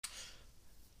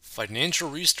Financial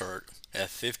restart at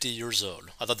 50 years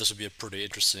old. I thought this would be a pretty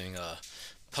interesting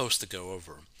post to go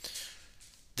over.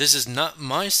 This is not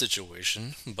my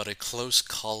situation, but a close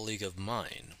colleague of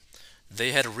mine.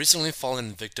 They had recently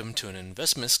fallen victim to an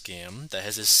investment scam that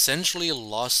has essentially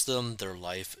lost them their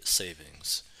life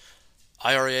savings.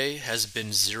 IRA has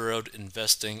been zeroed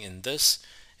investing in this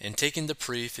and taking the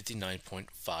pre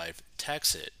 59.5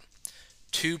 tax hit.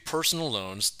 Two personal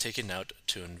loans taken out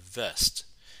to invest.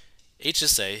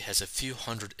 HSA has a few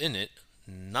hundred in it,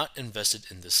 not invested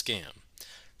in the scam.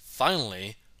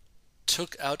 Finally,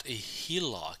 took out a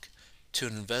HELOC to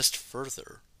invest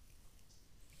further.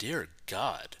 Dear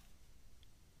God.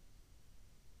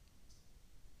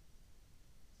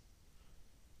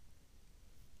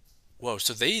 Whoa,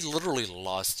 so they literally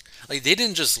lost, like, they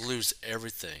didn't just lose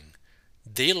everything,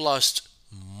 they lost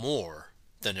more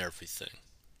than everything.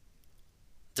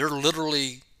 They're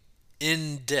literally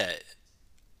in debt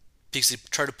because they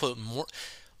try to put more.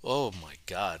 Oh my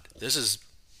God, this is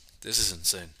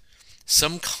insane.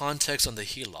 Some context on the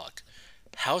HELOC.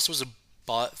 House was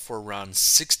bought for around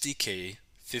 60K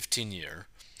 15 year.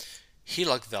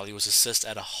 HELOC value was assessed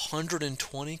at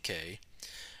 120K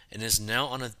and is now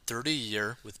on a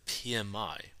 30-year with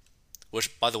PMI.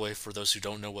 Which, by the way, for those who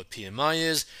don't know what PMI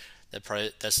is,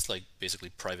 that's like basically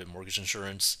private mortgage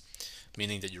insurance,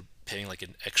 meaning that you're paying like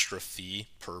an extra fee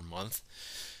per month.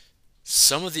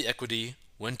 Some of the equity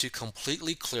went to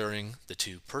completely clearing the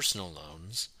two personal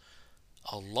loans,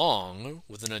 along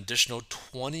with an additional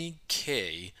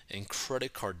 20K in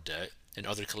credit card debt and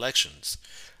other collections.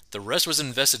 The rest was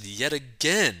invested yet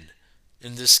again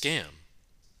in this scam.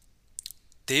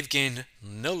 They've gained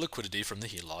no liquidity from the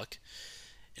HELOC.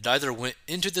 It either went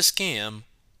into the scam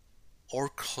or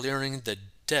clearing the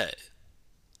debt.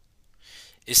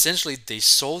 Essentially, they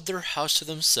sold their house to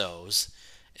themselves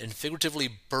and figuratively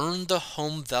burned the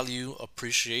home value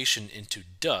appreciation into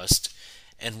dust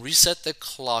and reset the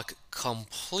clock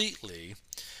completely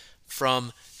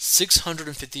from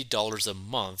 $650 a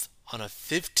month on a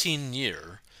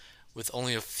 15-year with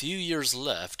only a few years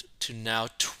left to now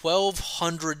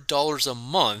 $1,200 a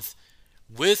month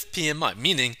with PMI,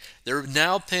 meaning they're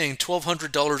now paying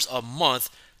 $1,200 a month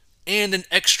and an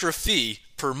extra fee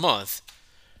per month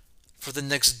for the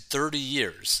next 30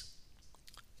 years.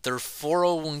 Their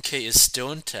 401k is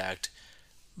still intact,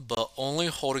 but only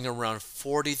holding around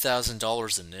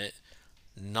 $40,000 in it,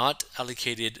 not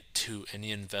allocated to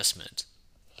any investment.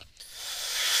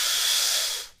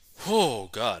 Oh,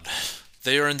 God.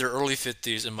 They are in their early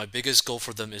 50s, and my biggest goal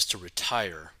for them is to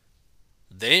retire.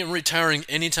 They ain't retiring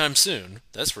anytime soon,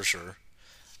 that's for sure.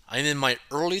 I'm in my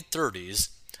early 30s,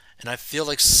 and I feel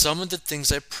like some of the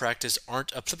things I practice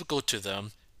aren't applicable to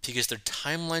them because their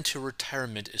timeline to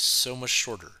retirement is so much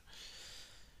shorter.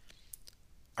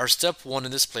 Our step one in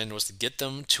this plan was to get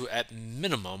them to, at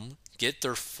minimum, get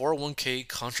their 401k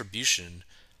contribution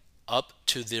up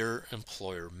to their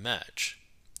employer match.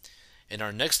 And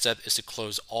our next step is to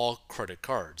close all credit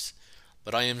cards.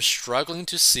 But I am struggling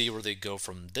to see where they go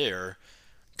from there,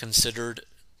 considering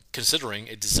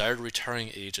a desired retiring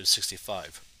age of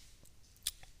 65.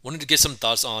 Wanted to get some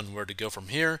thoughts on where to go from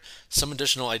here. Some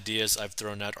additional ideas I've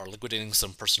thrown out are liquidating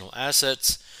some personal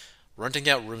assets, renting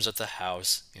out rooms at the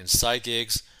house, and side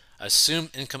gigs. Assume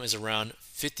income is around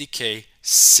 50K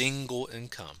single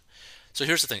income. So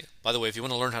here's the thing. By the way, if you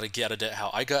want to learn how to get out of debt, how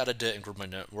I got out of debt and grew my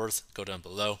net worth, go down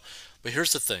below. But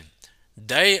here's the thing.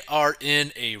 They are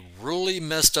in a really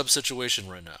messed up situation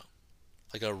right now.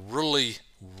 Like a really,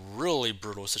 really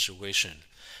brutal situation.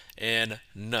 And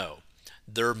no,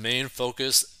 their main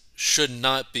focus should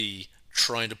not be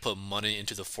trying to put money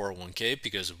into the 401k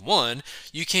because one,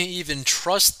 you can't even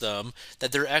trust them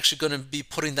that they're actually going to be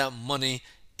putting that money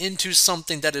into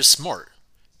something that is smart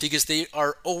because they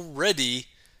are already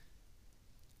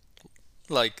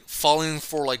like falling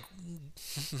for like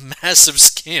massive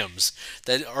scams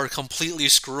that are completely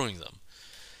screwing them.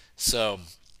 So,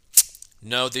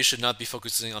 no, they should not be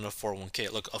focusing on a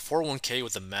 401k. Look, a 401k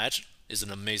with a match is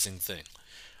an amazing thing.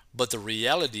 But the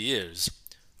reality is,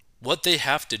 what they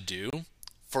have to do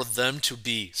for them to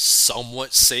be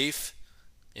somewhat safe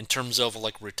in terms of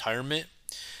like retirement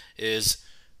is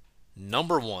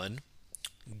number one,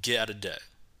 get out of debt,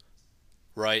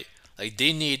 right? Like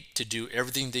they need to do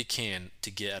everything they can to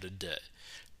get out of debt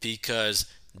because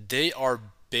they are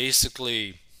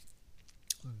basically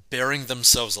burying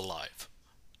themselves alive,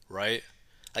 right?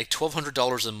 Like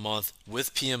 $1,200 a month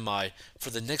with PMI for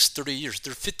the next 30 years.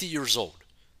 They're 50 years old,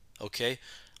 okay?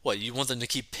 What, you want them to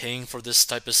keep paying for this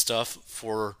type of stuff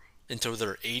for until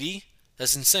they're 80?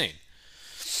 That's insane.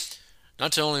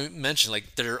 Not to only mention,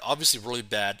 like, they're obviously really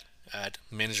bad at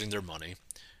managing their money.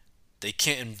 They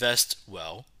can't invest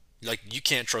well. Like you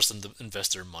can't trust them to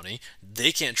invest their money.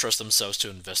 They can't trust themselves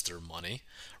to invest their money,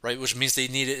 right? Which means they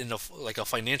need it in like a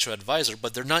financial advisor,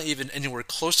 but they're not even anywhere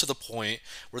close to the point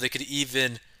where they could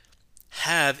even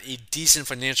have a decent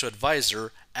financial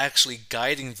advisor actually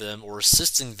guiding them or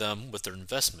assisting them with their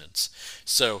investments.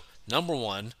 So, number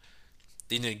one,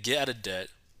 they need to get out of debt.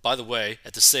 By the way,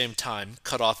 at the same time,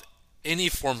 cut off any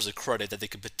forms of credit that they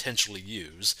could potentially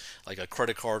use, like a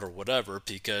credit card or whatever,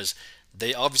 because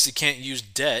they obviously can't use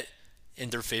debt in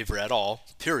their favor at all,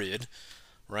 period,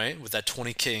 right? With that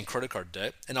 20K in credit card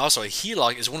debt. And also, a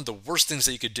HELOC is one of the worst things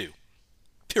that you could do,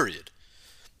 period.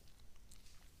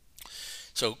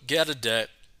 So, get out of debt,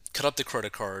 cut up the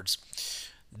credit cards.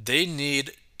 They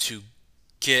need to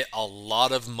get a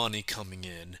lot of money coming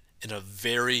in a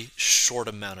very short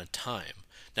amount of time.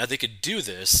 Now they could do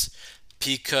this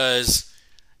because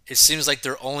it seems like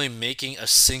they're only making a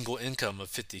single income of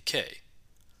 50K.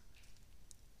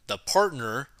 The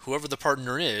partner, whoever the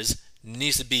partner is,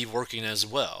 needs to be working as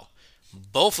well.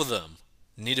 Both of them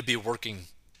need to be working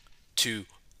to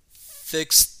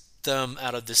fix them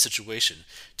out of this situation,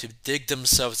 to dig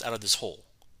themselves out of this hole,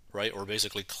 right? Or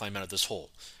basically climb out of this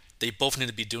hole. They both need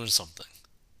to be doing something,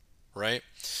 right?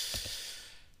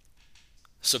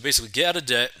 So basically, get out of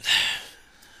debt,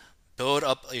 build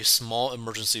up a small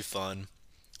emergency fund,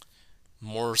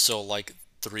 more so like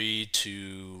 3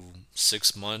 to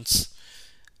 6 months.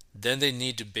 Then they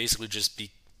need to basically just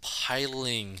be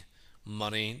piling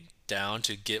money down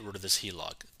to get rid of this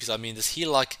HELOC. Because I mean, is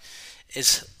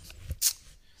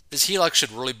this HELOC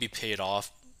should really be paid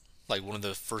off, like one of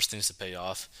the first things to pay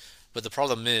off. But the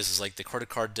problem is like the credit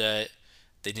card debt,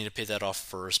 they need to pay that off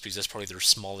first because that's probably their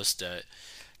smallest debt.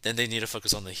 Then they need to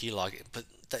focus on the HELOC. But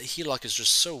that HELOC is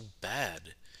just so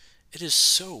bad. It is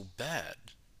so bad.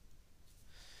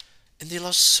 And they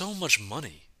lost so much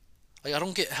money. Like, I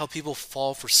don't get how people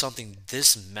fall for something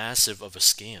this massive of a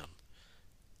scam.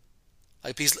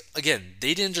 Like, because, again,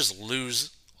 they didn't just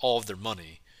lose all of their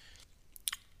money.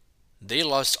 They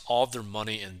lost all of their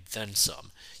money and then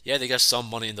some. Yeah, they got some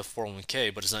money in the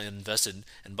 401k, but it's not invested.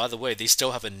 And by the way, they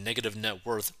still have a negative net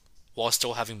worth while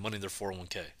still having money in their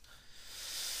 401k.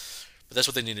 But that's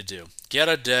what they need to do. Get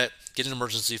out of debt, get an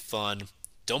emergency fund.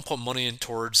 Don't put money in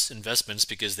towards investments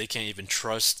because they can't even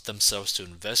trust themselves to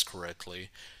invest correctly.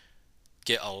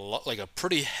 Get a lot, like a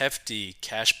pretty hefty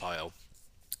cash pile.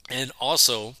 And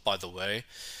also, by the way,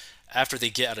 after they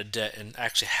get out of debt and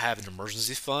actually have an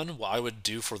emergency fund, what I would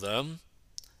do for them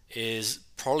is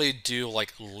probably do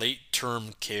like late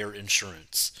term care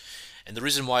insurance. And the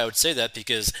reason why I would say that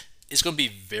because it's going to be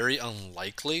very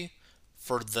unlikely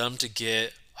for them to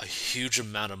get a huge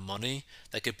amount of money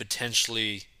that could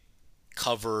potentially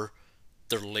cover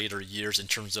their later years in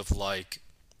terms of like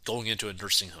going into a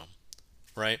nursing home,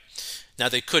 right? Now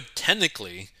they could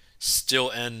technically still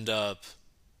end up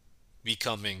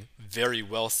becoming very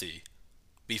wealthy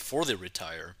before they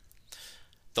retire.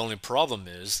 The only problem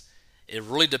is it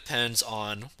really depends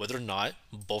on whether or not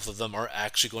both of them are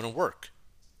actually going to work,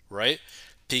 right?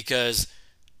 Because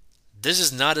this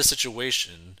is not a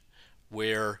situation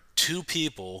where two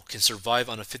people can survive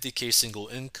on a 50K single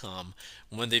income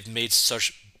when they've made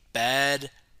such bad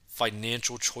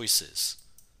financial choices.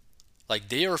 Like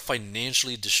they are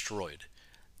financially destroyed.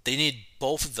 They need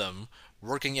both of them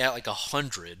working at like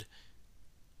 100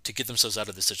 to get themselves out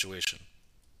of this situation.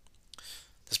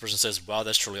 This person says, wow,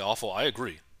 that's truly awful. I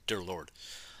agree, dear Lord.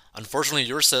 Unfortunately,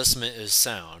 your assessment is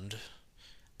sound.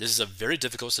 This is a very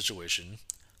difficult situation.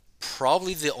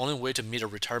 Probably the only way to meet a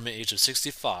retirement age of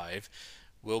 65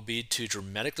 will be to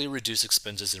dramatically reduce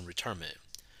expenses in retirement.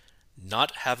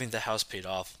 Not having the house paid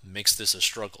off makes this a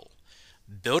struggle.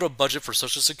 Build a budget for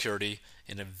Social Security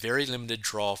and a very limited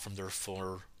draw from their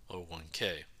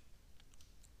 401k.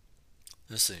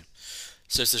 Let's see.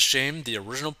 So it's a shame the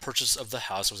original purchase of the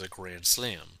house was a grand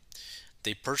slam.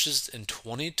 They purchased in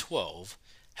 2012,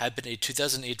 had been a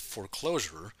 2008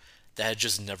 foreclosure that had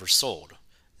just never sold.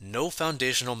 No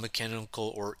foundational,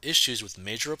 mechanical, or issues with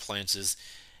major appliances,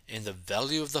 and the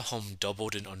value of the home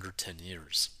doubled in under 10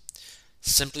 years.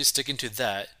 Simply sticking to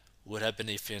that would have been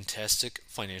a fantastic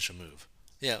financial move.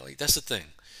 Yeah, like that's the thing.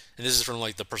 And this is from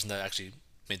like the person that actually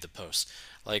made the post.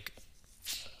 Like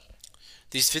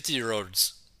these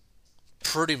 50-year-olds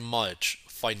pretty much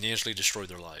financially destroy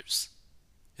their lives.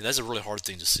 And that's a really hard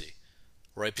thing to see,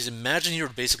 right? Because imagine you're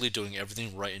basically doing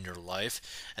everything right in your life,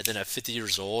 and then at 50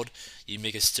 years old, you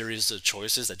make a series of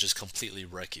choices that just completely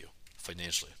wreck you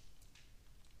financially.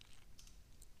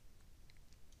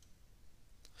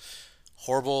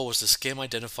 Horrible. Was the scam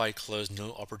identified, closed,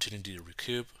 no opportunity to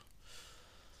recoup?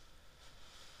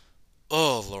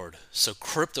 Oh, Lord. So,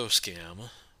 crypto scam.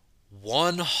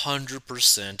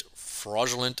 100%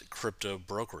 fraudulent crypto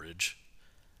brokerage,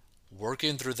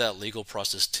 working through that legal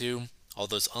process too,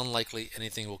 although it's unlikely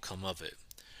anything will come of it.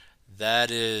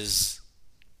 That is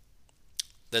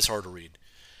that's hard to read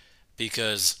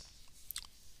because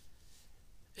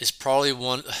it's probably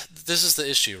one. This is the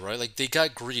issue, right? Like they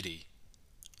got greedy.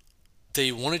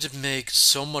 They wanted to make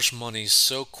so much money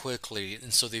so quickly,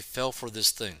 and so they fell for this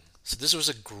thing. So this was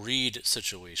a greed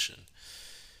situation,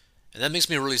 and that makes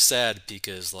me really sad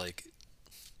because like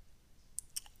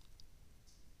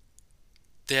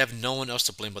they have no one else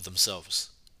to blame but themselves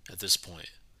at this point.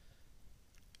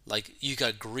 Like you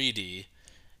got greedy,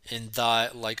 and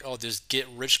that like oh this get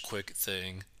rich quick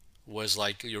thing was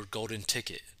like your golden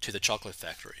ticket to the chocolate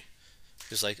factory.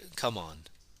 It's like come on.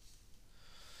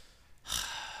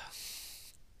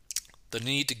 The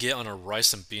need to get on a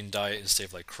rice and bean diet and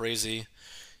save like crazy.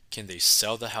 Can they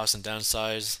sell the house and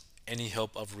downsize? Any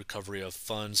hope of recovery of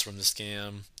funds from the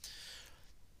scam?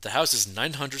 The house is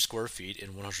 900 square feet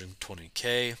and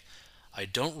 120K. I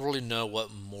don't really know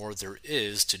what more there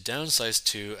is to downsize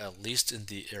to, at least in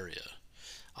the area.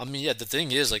 I mean, yeah, the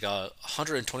thing is, like a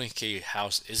 120K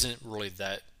house isn't really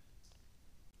that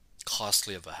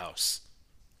costly of a house,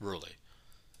 really.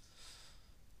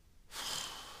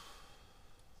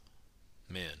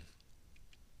 Man,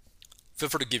 feel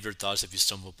free to give your thoughts if you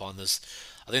stumble upon this.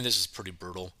 I think this is pretty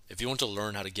brutal. If you want to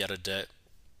learn how to get out of debt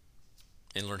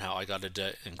and learn how I got out of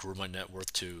debt and grew my net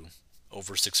worth to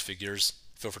over six figures,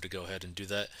 feel free to go ahead and do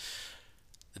that.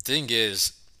 The thing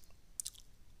is,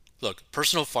 look,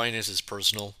 personal finance is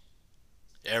personal.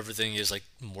 Everything is like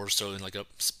more so in like a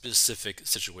specific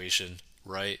situation,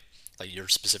 right? Like your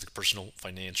specific personal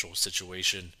financial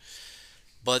situation.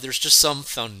 But there's just some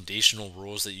foundational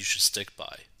rules that you should stick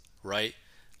by, right?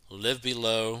 Live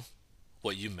below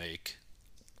what you make.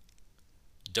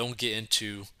 Don't get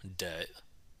into debt.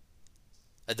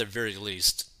 At the very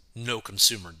least, no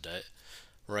consumer debt,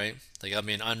 right? Like, I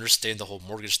mean, I understand the whole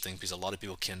mortgage thing because a lot of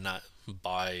people cannot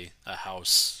buy a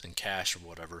house in cash or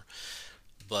whatever.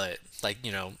 But, like,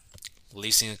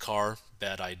 leasing a car,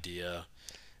 bad idea.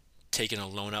 Taking a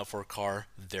loan out for a car,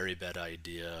 very bad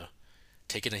idea.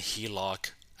 Taking a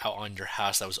HELOC out on your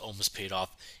house that was almost paid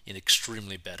off, an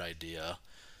extremely bad idea.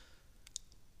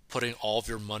 Putting all of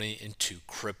your money into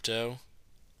crypto,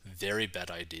 very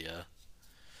bad idea.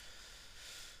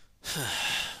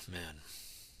 Man,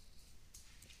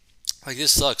 like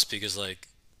this sucks because like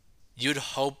you'd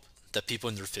hope that people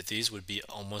in their 50s would be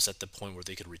almost at the point where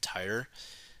they could retire,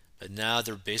 but now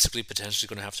they're basically potentially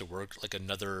going to have to work like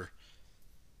another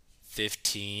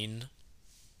 15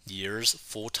 years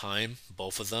full time,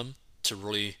 both of them, to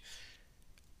really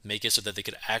make it so that they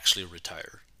could actually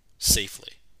retire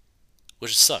safely,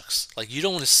 which sucks. Like you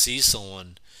don't want to see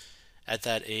someone at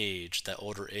that age, that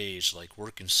older age, like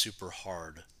working super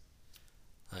hard.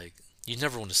 Like you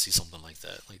never want to see something like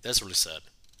that. Like that's really sad.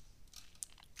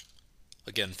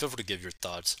 Again, feel free to give your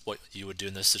thoughts, what you would do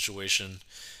in this situation.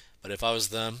 But if I was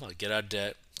them, I'd get out of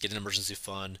debt, get an emergency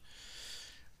fund,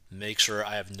 make sure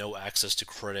I have no access to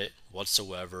credit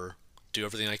whatsoever, do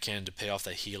everything I can to pay off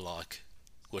that HELOC,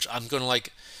 which I'm gonna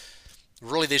like.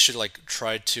 Really, they should like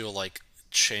try to like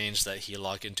change that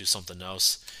HELOC into something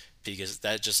else because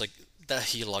that just like that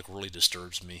HELOC really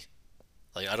disturbs me.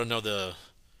 Like I don't know the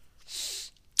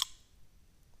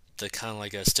kind of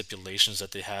like stipulations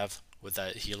that they have with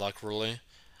that HELOC really.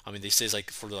 I mean, they say it's like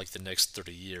for like the next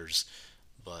 30 years,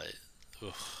 but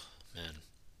ugh, man,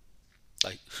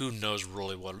 like who knows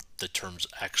really what the terms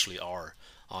actually are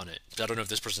on it? I don't know if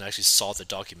this person actually saw the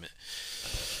document.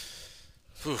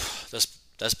 Whew,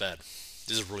 that's bad.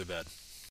 This is really bad.